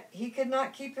 Yet he could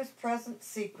not keep his presence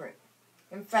secret.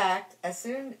 In fact, as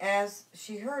soon as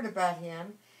she heard about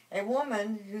him, a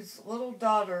woman whose little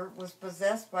daughter was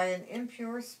possessed by an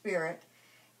impure spirit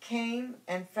came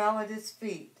and fell at his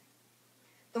feet.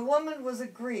 The woman was a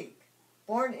Greek,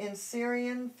 born in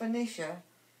Syrian Phoenicia.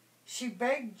 She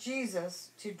begged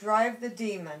Jesus to drive the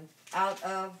demon out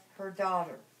of her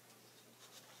daughter.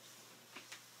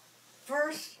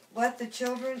 First, let the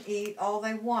children eat all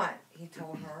they want, he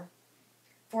told her,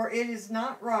 for it is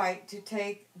not right to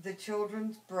take the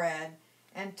children's bread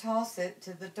and toss it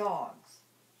to the dogs.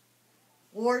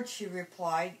 Lord, she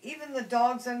replied, even the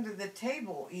dogs under the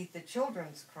table eat the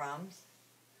children's crumbs.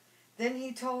 Then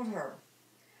he told her,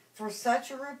 for such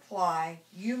a reply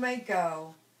you may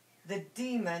go, the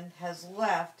demon has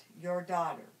left your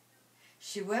daughter.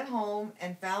 She went home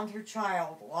and found her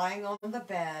child lying on the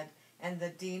bed and the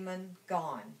demon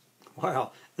gone.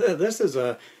 Wow, this is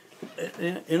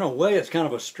in a way, it's kind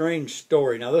of a strange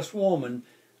story. Now, this woman,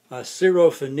 a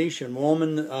Syro-Phoenician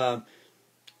woman,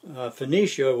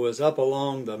 Phoenicia was up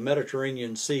along the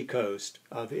Mediterranean sea coast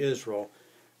of Israel.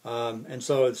 And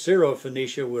so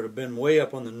Syro-Phoenicia would have been way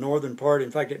up on the northern part. In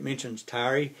fact, it mentions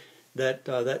Tyre.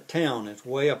 That town is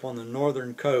way up on the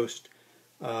northern coast,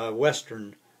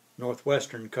 northwestern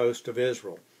coast of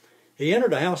Israel. He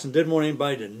entered the house and didn't want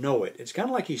anybody to know it. It's kind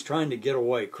of like he's trying to get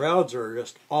away. Crowds are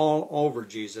just all over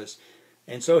Jesus.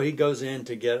 And so he goes in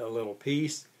to get a little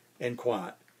peace and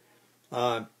quiet.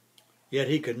 Yet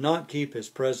he could not keep his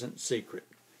presence secret.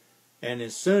 And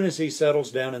as soon as he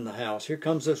settles down in the house, here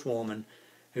comes this woman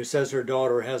who says her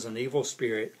daughter has an evil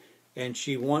spirit, and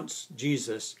she wants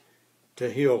Jesus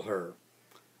to heal her.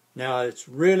 Now, it's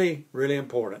really, really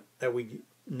important that we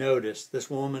notice this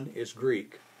woman is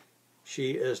Greek.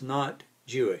 She is not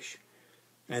Jewish.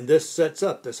 And this sets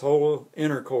up this whole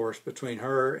intercourse between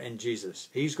her and Jesus.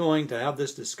 He's going to have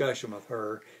this discussion with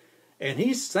her, and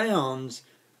he sounds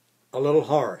a little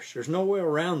harsh. There's no way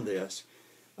around this.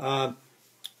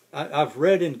 I've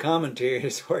read in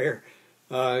commentaries where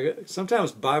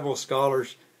sometimes Bible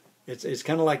scholars, it's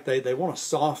kind of like they want to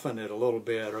soften it a little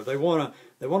bit, or they want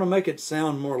to make it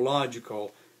sound more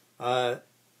logical.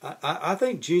 I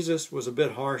think Jesus was a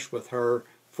bit harsh with her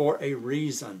for a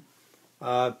reason.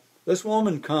 This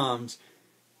woman comes,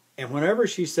 and whenever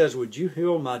she says, "Would you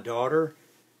heal my daughter?"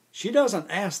 she doesn't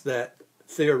ask that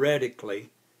theoretically.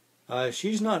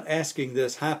 She's not asking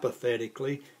this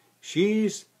hypothetically.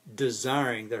 She's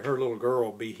desiring that her little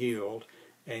girl be healed,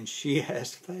 and she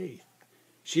has faith.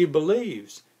 She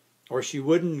believes, or she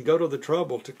wouldn't go to the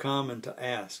trouble to come and to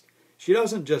ask. She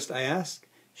doesn't just ask,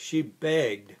 she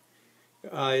begged.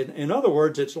 In other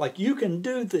words, it's like, "You can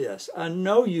do this. I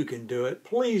know you can do it.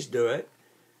 Please do it."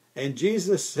 And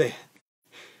Jesus said,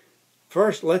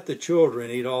 "First, let the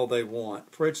children eat all they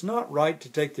want, for it's not right to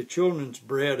take the children's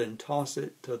bread and toss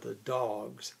it to the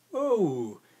dogs."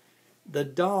 Oh, the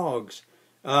dogs.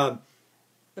 I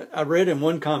read in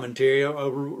one commentary, a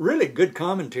really good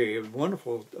commentary, a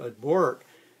wonderful work.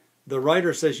 The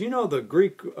writer says, the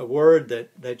Greek word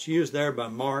that's used there by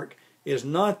Mark is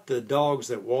not the dogs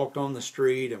that walked on the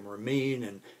street and were mean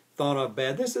and thought of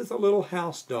bad. This is a little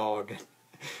house dog.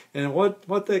 And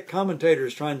what the commentator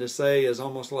is trying to say is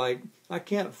almost like, I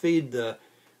can't feed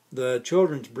the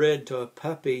children's bread to a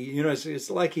puppy. It's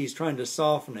like he's trying to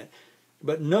soften it.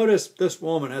 But notice this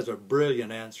woman has a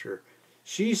brilliant answer.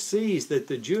 She sees that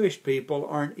the Jewish people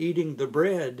aren't eating the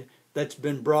bread that's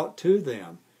been brought to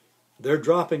them. They're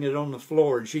dropping it on the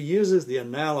floor. And she uses the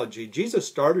analogy. Jesus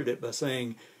started it by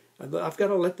saying, "I've got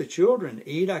to let the children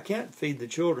eat. I can't feed the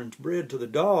children's bread to the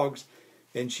dogs."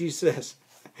 And she says,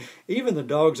 "Even the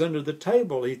dogs under the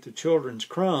table eat the children's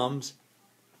crumbs."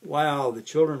 Wow, the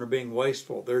children are being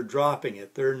wasteful. They're dropping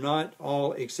it. They're not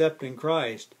all accepting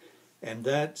Christ. And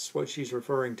that's what she's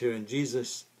referring to. And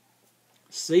Jesus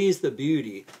sees the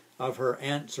beauty of her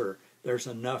answer. There's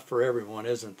enough for everyone,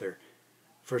 isn't there?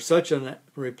 For such a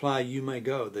reply, you may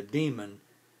go. The demon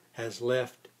has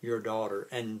left your daughter.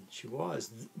 And she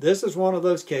was. This is one of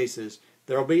those cases.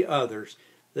 There'll be others.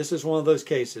 This is one of those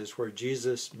cases where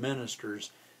Jesus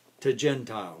ministers to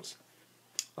Gentiles.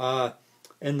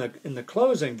 In the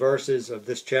closing verses of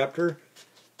this chapter,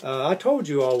 I told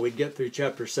you all we'd get through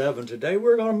chapter 7 today.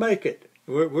 We're going to make it.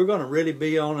 We're going to really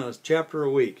be on a chapter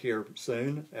a week here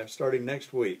soon, starting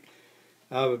next week.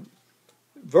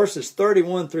 Verses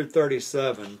 31 through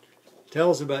 37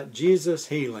 tells about Jesus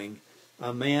healing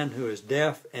a man who is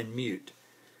deaf and mute.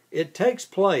 It takes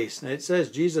place, and it says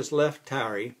Jesus left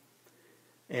Tyre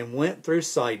and went through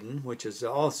Sidon, which is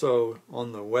also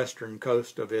on the western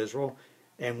coast of Israel,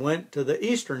 and went to the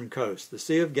eastern coast, the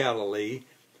Sea of Galilee,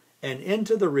 and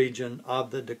into the region of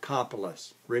the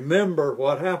Decapolis. Remember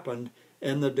what happened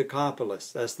in the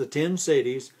Decapolis. That's the 10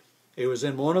 cities. It was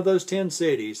in one of those 10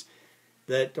 cities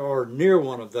that are near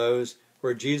one of those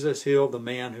where Jesus healed the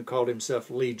man who called himself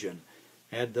Legion.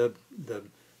 And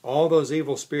all those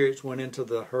evil spirits went into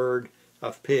the herd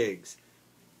of pigs.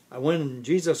 When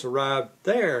Jesus arrived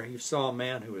there, he saw a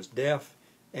man who was deaf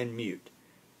and mute.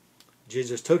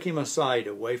 Jesus took him aside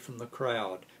away from the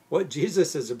crowd. What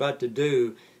Jesus is about to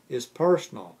do is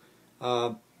personal.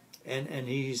 And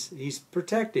he's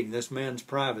protecting this man's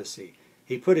privacy.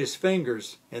 He put his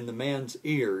fingers in the man's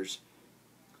ears.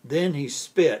 Then he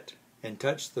spit and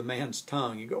touched the man's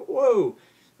tongue. You go, whoa!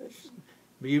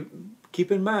 You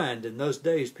keep in mind, in those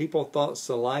days, people thought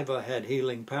saliva had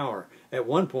healing power. At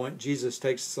one point, Jesus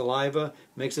takes saliva,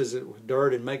 mixes it with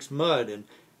dirt, and makes mud,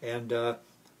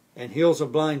 and heals a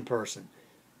blind person.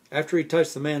 After he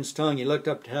touched the man's tongue, he looked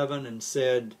up to heaven and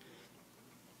said,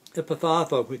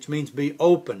 "Ephphatha," which means be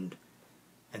opened.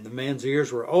 And the man's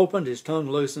ears were opened, his tongue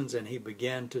loosens, and he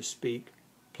began to speak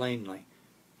plainly.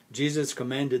 Jesus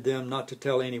commanded them not to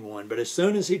tell anyone, but as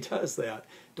soon as he does that,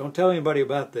 don't tell anybody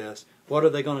about this, what are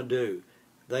they going to do?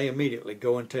 They immediately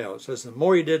go and tell. It says the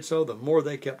more he did so, the more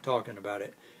they kept talking about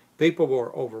it. People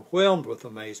were overwhelmed with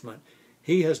amazement.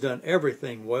 He has done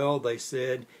everything well, they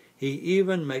said. He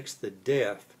even makes the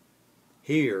deaf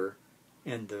hear,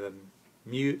 and the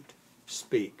mute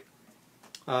speak.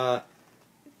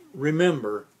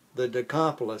 Remember, the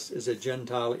Decapolis is a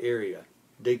Gentile area.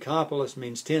 Decapolis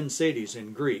means 10 cities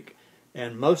in Greek,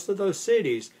 and most of those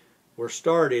cities were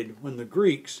started when the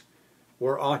Greeks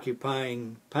were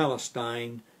occupying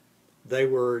Palestine. They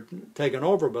were taken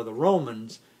over by the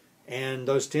Romans, and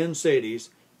those 10 cities,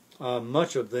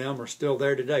 much of them are still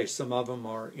there today. Some of them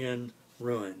are in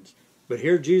ruins. But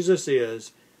here Jesus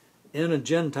is in a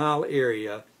Gentile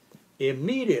area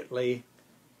immediately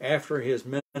after his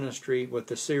ministry with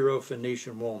the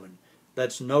Syrophoenician woman.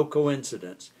 That's no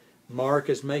coincidence. Mark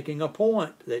is making a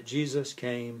point that Jesus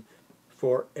came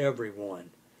for everyone.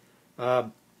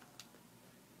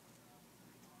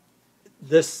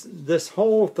 This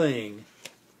whole thing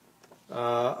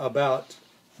about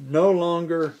no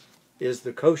longer is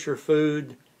the kosher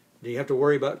food, do you have to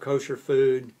worry about kosher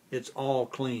food? It's all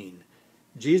clean.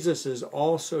 Jesus is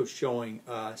also showing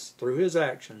us through his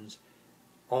actions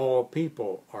all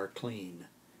people are clean.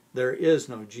 There is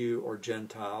no Jew or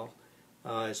Gentile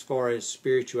as far as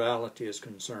spirituality is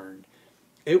concerned.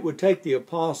 It would take the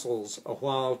apostles a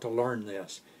while to learn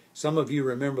this. Some of you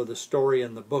remember the story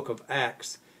in the book of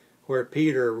Acts where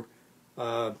Peter,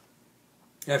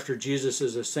 after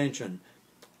Jesus' ascension,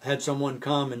 had someone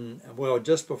come and, well,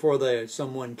 just before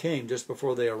someone came, just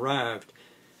before they arrived,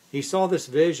 he saw this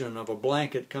vision of a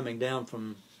blanket coming down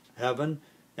from heaven,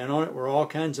 and on it were all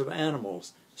kinds of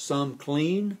animals, some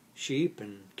clean, sheep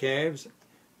and calves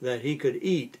that he could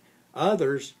eat,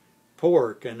 others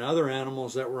pork and other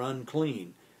animals that were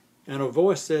unclean. And a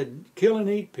voice said, "Kill and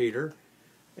eat, Peter."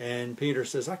 And Peter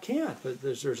says, "I can't, but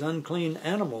there's unclean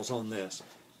animals on this."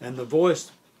 And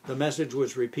the message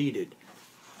was repeated.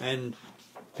 And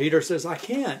Peter says, "I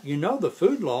can't. You know the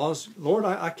food laws. Lord,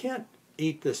 I can't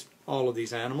eat all of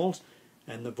these animals."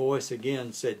 And the voice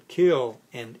again said, "Kill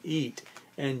and eat."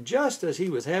 And just as he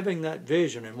was having that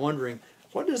vision and wondering,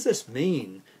 what does this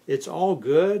mean? It's all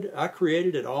good. I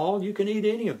created it all. You can eat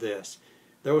any of this.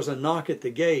 There was a knock at the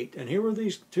gate, and here were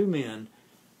these two men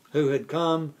who had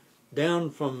come down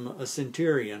from a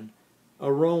centurion,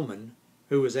 a Roman,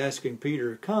 who was asking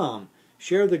Peter, "Come,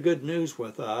 share the good news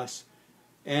with us."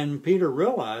 And Peter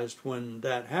realized when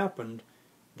that happened,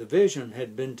 the vision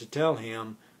had been to tell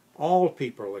him all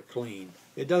people are clean.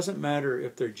 It doesn't matter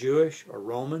if they're Jewish or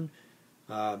Roman,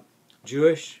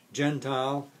 Jewish,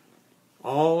 Gentile,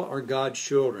 all are God's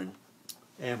children.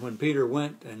 And when Peter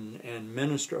went and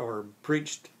ministered or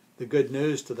preached the good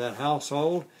news to that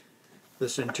household, the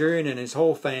centurion and his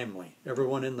whole family,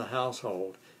 everyone in the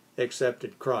household,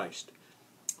 accepted Christ.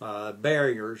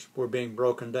 Barriers were being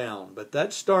broken down. But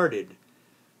that started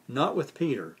not with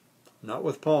Peter, not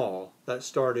with Paul. That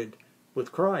started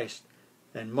with Christ.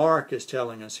 And Mark is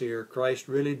telling us here, Christ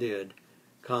really did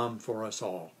come for us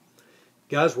all.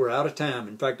 Guys, we're out of time.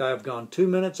 In fact, I have gone 2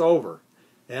 minutes over.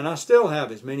 And I still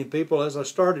have as many people as I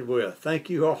started with. Thank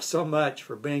you all so much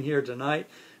for being here tonight.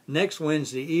 Next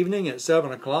Wednesday evening at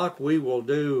 7 o'clock, we will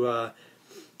do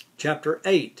chapter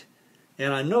 8.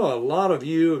 And I know a lot of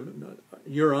you,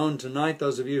 you're on tonight,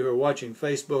 those of you who are watching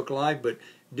Facebook Live, but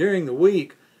during the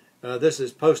week, this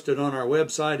is posted on our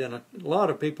website, and a lot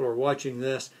of people are watching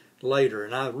this later.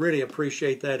 And I really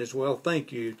appreciate that as well.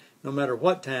 Thank you. No matter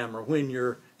what time or when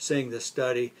you're seeing this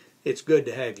study, it's good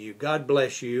to have you. God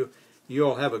bless you. You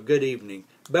all have a good evening.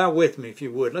 Bow with me if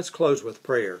you would. Let's close with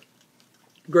prayer.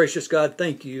 Gracious God,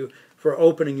 thank you for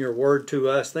opening your word to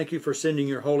us. Thank you for sending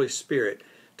your Holy Spirit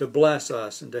to bless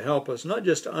us and to help us, not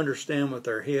just to understand with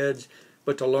our heads,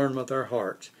 but to learn with our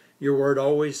hearts. Your word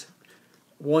always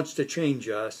wants to change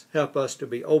us. Help us to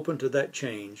be open to that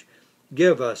change.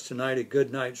 Give us tonight a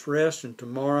good night's rest, and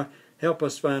tomorrow help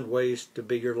us find ways to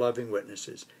be your loving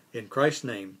witnesses. In Christ's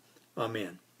name,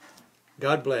 amen.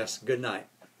 God bless. Good night.